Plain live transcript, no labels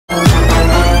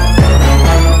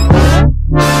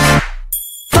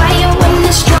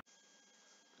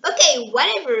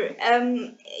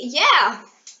Yeah.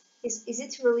 Is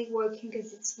it really working?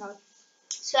 Because it's not.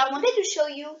 So I wanted to show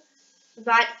you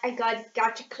that I got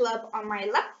Gacha Club on my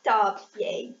laptop.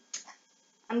 Yay!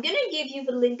 I'm gonna give you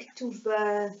the link to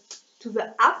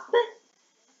the app,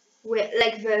 where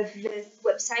like the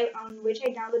website on which I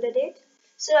downloaded it.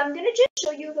 So I'm gonna just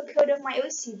show you the code of my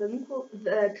OC.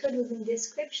 The code was in the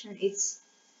description. It's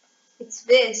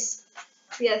this.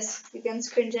 Yes, you can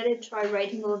screenshot it, try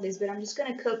writing all of this, but I'm just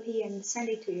gonna copy and send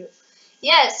it to you.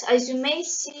 Yes, as you may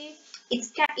see,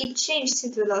 it changed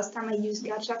since the last time I used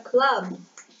Gacha Club.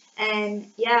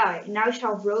 And yeah, now she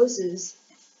has roses.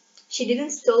 She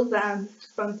didn't steal them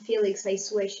from Felix, I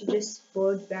swear, she just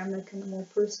bought them like a normal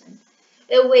person.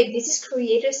 Oh wait, this is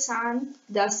creator son,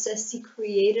 that's Sassy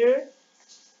creator.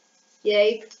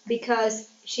 Yay, because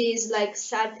she's like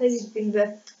sad because it's been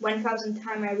the 1000th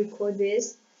time I record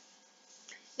this.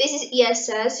 This is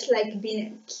ESS, like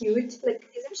being cute. Like,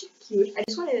 isn't she cute? I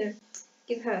just want to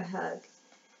give her a hug.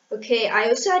 Okay, I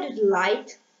also added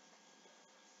Light.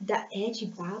 That edgy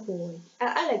bad boy.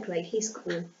 I like Light, he's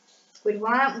cool. Wait,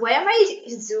 why am I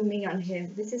zooming on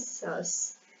him? This is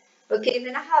sus. Okay,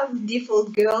 then I have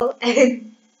Default Girl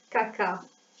and Kaka.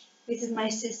 This is my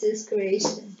sister's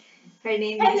creation. Her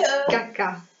name is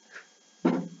Kaka.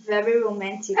 Very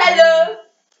romantic. Hello!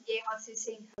 Yeah, Hatsu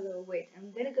saying hello. Wait,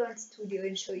 I'm gonna go into studio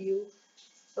and show you.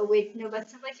 Oh wait, no,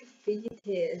 that's not like you think it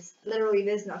is. Literally,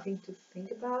 there's nothing to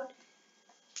think about.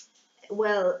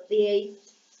 Well, yay.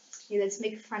 Yeah, let's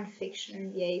make fan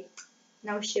fiction. Yay.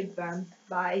 Now ship them.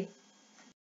 Bye.